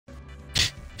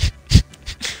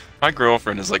My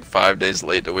girlfriend is like 5 days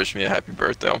late to wish me a happy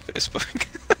birthday on Facebook.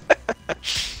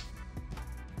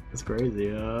 That's crazy.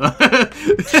 You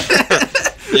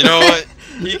know what?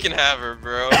 You can have her,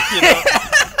 bro. You know?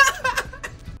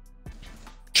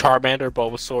 Charmander,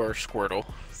 Bulbasaur, or Squirtle?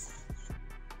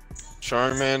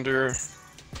 Charmander,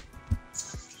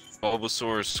 Bulbasaur,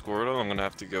 or Squirtle? I'm gonna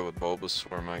have to go with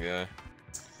Bulbasaur, my guy.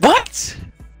 What?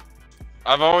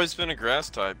 I've always been a grass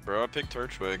type, bro. I picked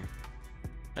Turtwig.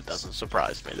 That doesn't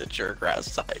surprise me that you're a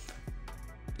grass type.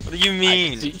 What do you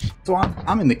mean? So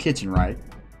I'm in the kitchen, right?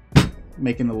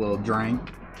 Making a little drink,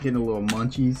 getting a little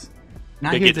munchies. And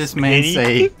I hear this man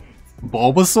say,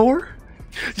 Bulbasaur?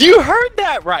 You heard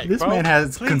that right, This bro. man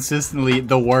has consistently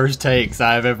the worst takes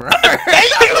I've ever heard.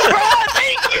 Thank you, bro.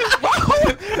 Thank you, bro.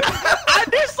 I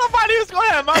knew somebody was going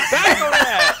to have my back on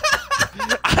that.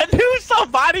 I knew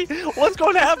somebody was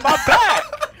going to have my back.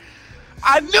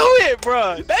 I knew it,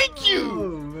 bro. Thank you.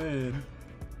 Oh, man.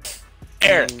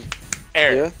 Eric.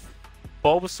 Yeah?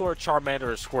 Bulbasaur, Charmander,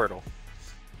 or Squirtle?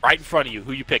 Right in front of you.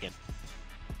 Who you picking?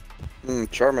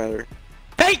 Charmander.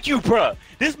 Thank you, bro.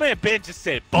 This man Ben just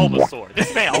said Bulbasaur.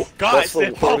 This man, oh God, That's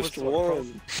said the worst Bulbasaur.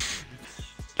 one.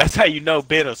 That's how you know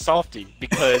Ben is softy,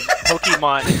 because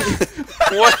Pokemon.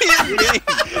 What do you mean?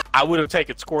 I would have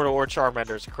taken Squirtle or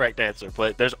Charmander as the correct answer,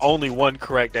 but there's only one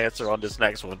correct answer on this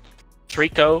next one.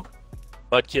 Trico,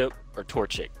 Mudkip, or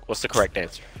Torchic? What's the correct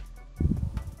answer?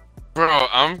 Bro,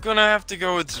 I'm gonna have to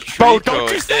go with Bro, Trico,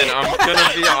 don't you say and it. I'm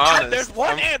gonna be honest. There's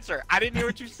one answer. I didn't hear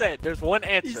what you said. There's one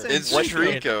answer. said It's What's your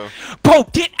answer? Trico. Bro,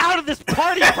 get out of this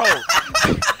party, bro.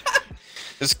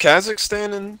 Is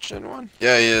Kazakhstan in Gen 1?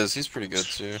 Yeah, he is. He's pretty good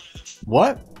too.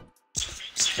 What?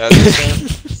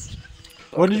 Kazakhstan?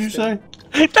 What did you say?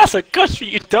 That's a country,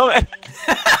 you dumbass.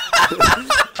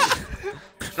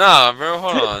 Nah, bro,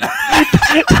 hold on.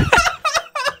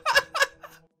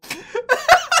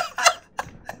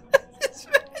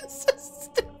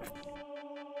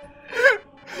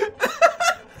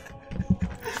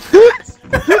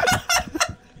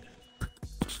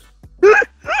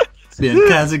 Yeah,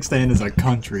 Kazakhstan is a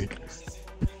country.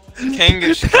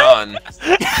 Kangash Khan.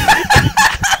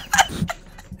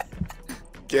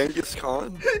 Genghis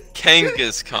Khan?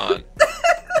 Kangas Khan.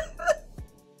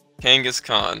 Kangas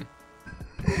Khan.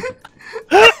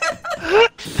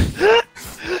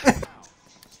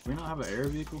 We don't have an air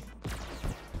vehicle?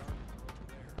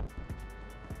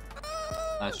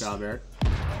 Nice job, Eric.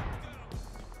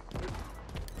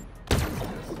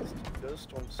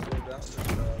 Ghost one's still down there,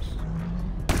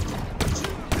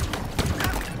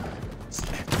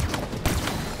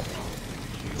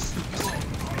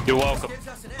 You're welcome.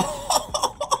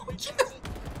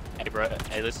 Hey, bro.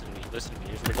 Hey, listen to me. Listen to me.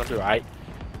 Here's what we're gonna do, alright?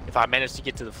 If I manage to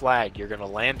get to the flag, you're gonna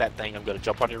land that thing. I'm gonna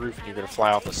jump on your roof, and you're gonna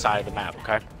fly off the side of the map.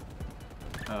 Okay?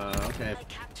 Okay.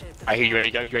 I hear you. Ready?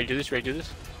 You ready to do this? You ready to do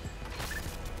this?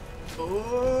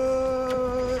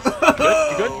 Oh, You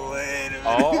good? wait a minute.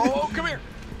 Oh, come here.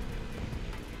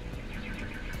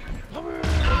 Come here.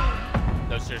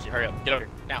 No, seriously, hurry up. Get over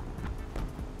here now.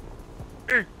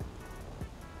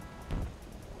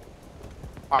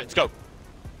 All right, let's go.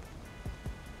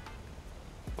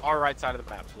 Far right side of the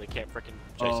map, so they can't freaking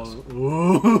chase us.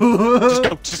 Just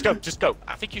go, just go, just go.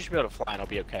 I think you should be able to fly, and I'll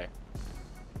be okay.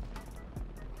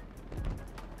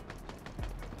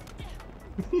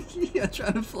 Yeah,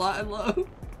 trying to fly low.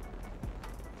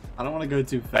 I don't want to go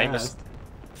too fast.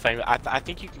 Famous. I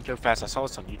think you can go fast. I saw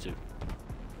this on YouTube.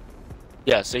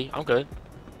 Yeah, see, I'm good.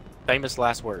 Famous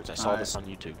last words. I saw this on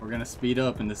YouTube. We're gonna speed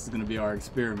up, and this is gonna be our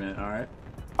experiment. All right.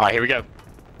 All right, here we go.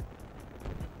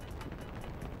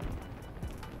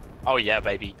 Oh yeah,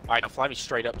 baby. All right, now fly me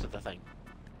straight up to the thing.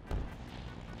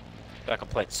 I can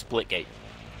play split gate.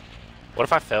 What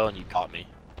if I fell and you caught me?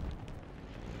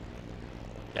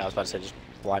 Yeah, I was about to say just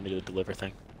fly me to the deliver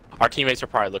thing. Our teammates are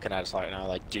probably looking at us right now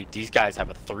like, dude, these guys have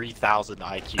a 3,000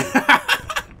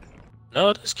 IQ.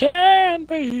 No, this can't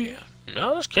be.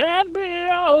 No, this can't be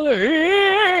all the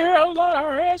hills that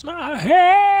I raise my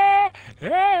head.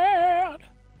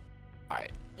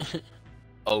 Alright.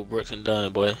 Oh, Brooks and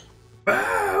Dunn, boy.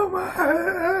 Bow my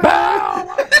head. Bow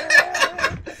my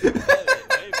head.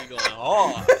 They be going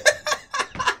hard.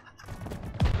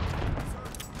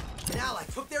 Now I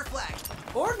took their flag.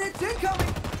 Ordnance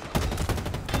incoming!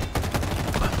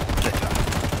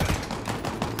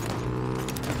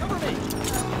 Cover me!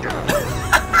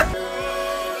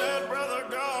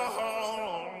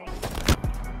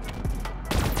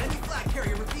 Enemy flag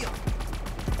carrier revealed.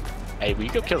 Hey, will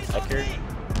you go kill the flag carrier?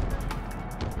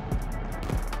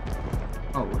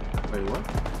 Oh, wait, what?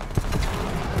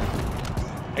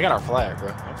 I got our flag, bro.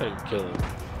 I'm gonna kill the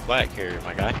flag carrier,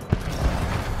 my guy.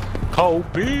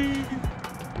 Kobe!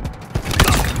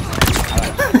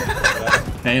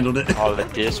 Handled it. Oh, the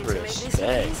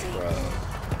disrespect, bro.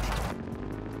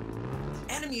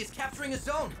 Enemy is capturing a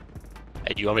zone.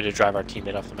 Hey, do you want me to drive our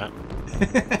teammate off the map?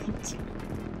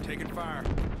 Taking fire.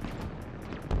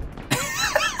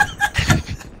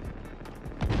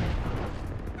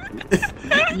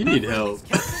 You need help.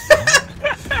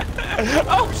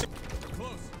 Oh, shit.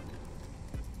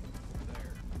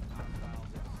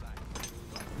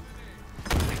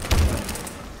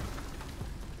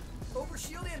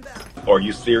 Overshield inbound. Are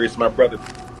you serious, my brother?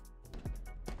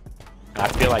 I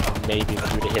feel like maybe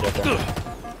if you would have hit it.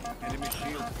 Enemy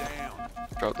shield down.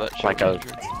 Drop that shit. Like a-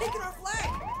 Andrew. They've taken our flag.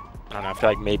 I don't know, I feel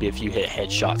like maybe if you hit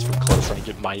headshots from close range,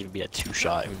 it might even be a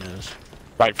 2-shot, who knows.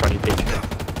 Right in front of you, bitch.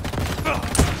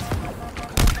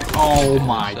 Oh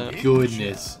my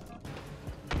goodness.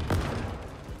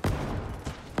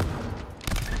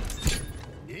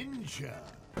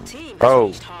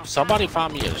 Bro, somebody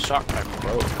find me a shot rifle,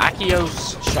 bro.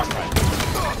 Akio's shot rifle.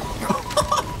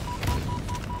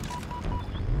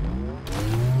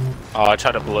 Oh, I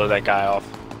tried to blow that guy off.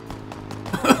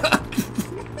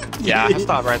 Yeah, I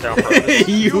stopped right there on purpose.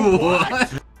 You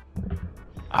what?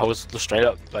 I was straight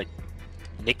up like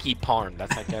Nicky Parn.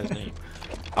 That's that guy's name.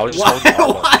 I was just holding the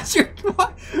elbow.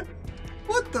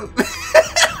 What the?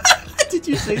 Did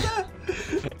you see that?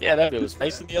 Yeah, that dude was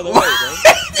facing the other way, bro.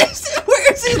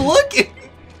 Where is he looking?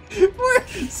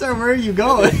 Sir, where are you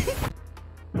going?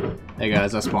 Hey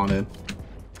guys, I spawned in.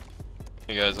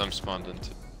 Hey guys, I'm spawned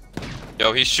into.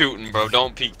 Yo, he's shooting, bro.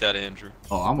 Don't peek that, Andrew.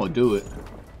 Oh, I'm gonna do it.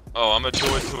 Oh, I'm gonna do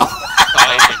it too.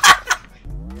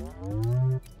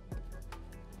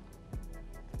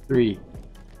 Three,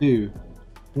 2,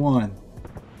 1.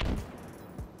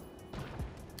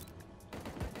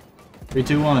 3,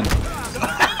 2, 1.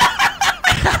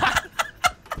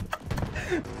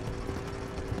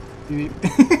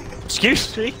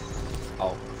 Excuse me.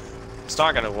 Oh, it's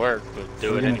not gonna work, but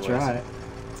do it anyways. Try it.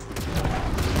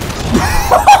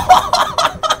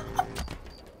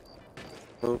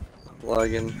 Oh,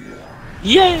 lagging.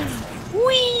 Yeah.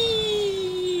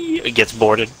 Whee! It gets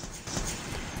boarded.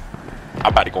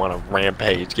 I'm about to go on a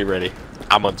rampage. Get ready.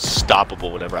 I'm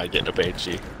unstoppable whenever I get into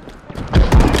PHG.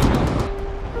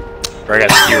 I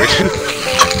got skewered.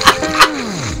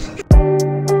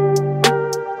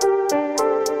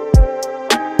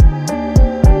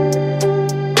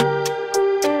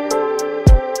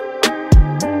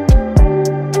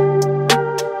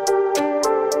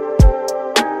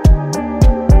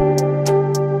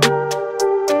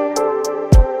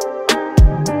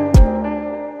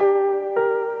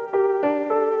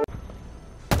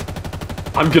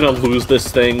 I'm gonna lose this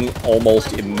thing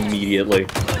almost immediately.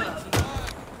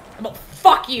 Well,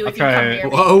 fuck you if you come near me.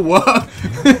 Whoa, whoa.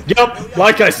 Yep,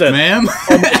 like I said, Ma'am?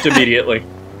 almost immediately.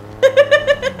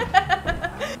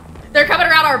 They're coming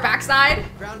around our backside.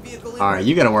 Ground vehicle. Alright,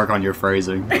 you gotta work on your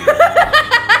phrasing.